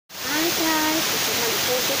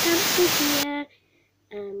the Hamster here,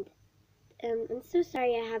 and I'm so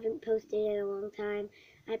sorry I haven't posted in a long time.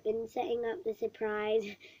 I've been setting up the surprise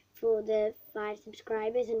for the 5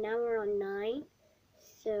 subscribers, and now we're on 9.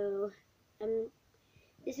 So,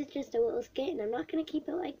 this is just a little skit, and I'm not gonna keep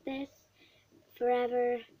it like this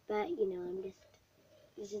forever. But you know,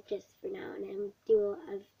 this is just for now, and I'm doing a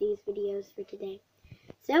lot of these videos for today.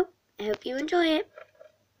 So, I hope you enjoy it.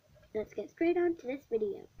 Let's get straight on to this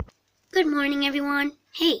video. Good morning, everyone.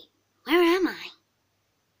 Hey, where am I?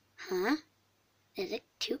 Huh? There's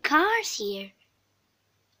 2 cars here.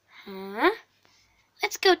 Huh?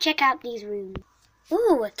 Let's go check out these rooms.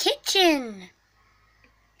 Ooh, a kitchen.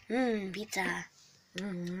 Pizza.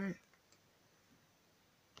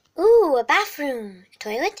 Ooh, a bathroom. A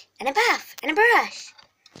toilet and a bath and a brush.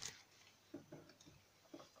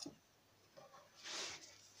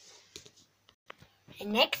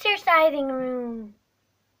 An exercising room.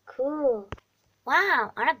 Cool.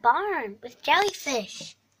 Wow, on a barn with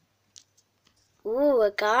jellyfish. Ooh,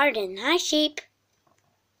 a garden. Hi, sheep.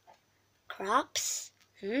 Crops.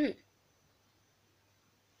 This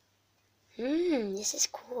is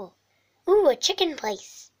cool. Ooh, a chicken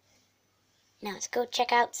place. Now let's go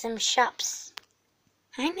check out some shops.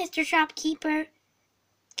 Hi, Mr. Shopkeeper.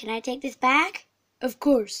 Can I take this bag? Of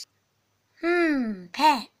course.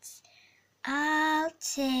 Pets. I'll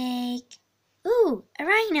take... Ooh, a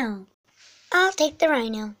rhino. I'll take the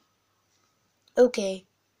rhino. Okay.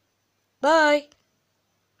 Bye.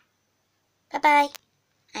 Bye-bye.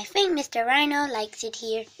 I think Mr. Rhino likes it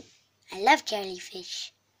here. I love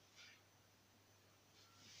jellyfish.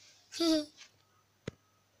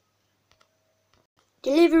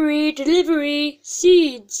 Delivery, delivery.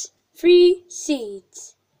 Seeds. Free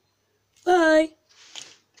seeds. Bye.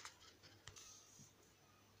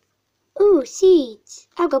 Ooh, seeds.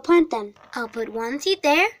 I'll go plant them. I'll put 1 seed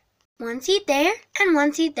there, 1 seed there, and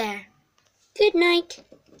 1 seed there. Good night.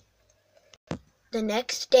 The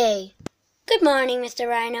next day. Good morning, Mr.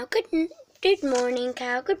 Rhino. Good morning,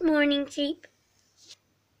 cow. Good morning, sheep.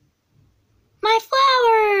 My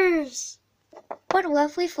flowers! What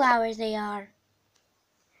lovely flowers they are.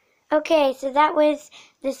 Okay, so that was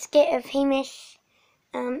the skit of Hamish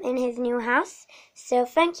in his new house. So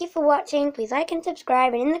thank you for watching. Please like and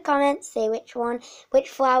subscribe, and in the comments say which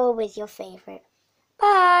flower was your favorite.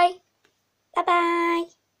 Bye. Bye-bye.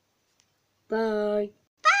 Bye.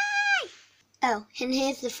 Bye. Oh, and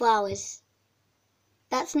here's the flowers.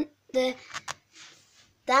 That's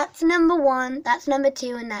number 1, that's number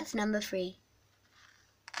 2, and that's number 3.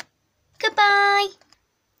 Goodbye.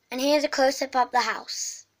 And here's a close-up of the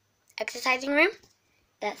house. Exercising room.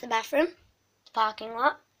 That's the bathroom. The parking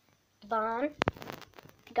lot. The barn.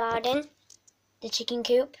 The garden. The chicken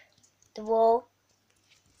coop. The wall.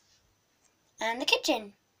 And the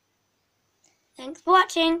kitchen. Thanks for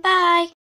watching. Bye.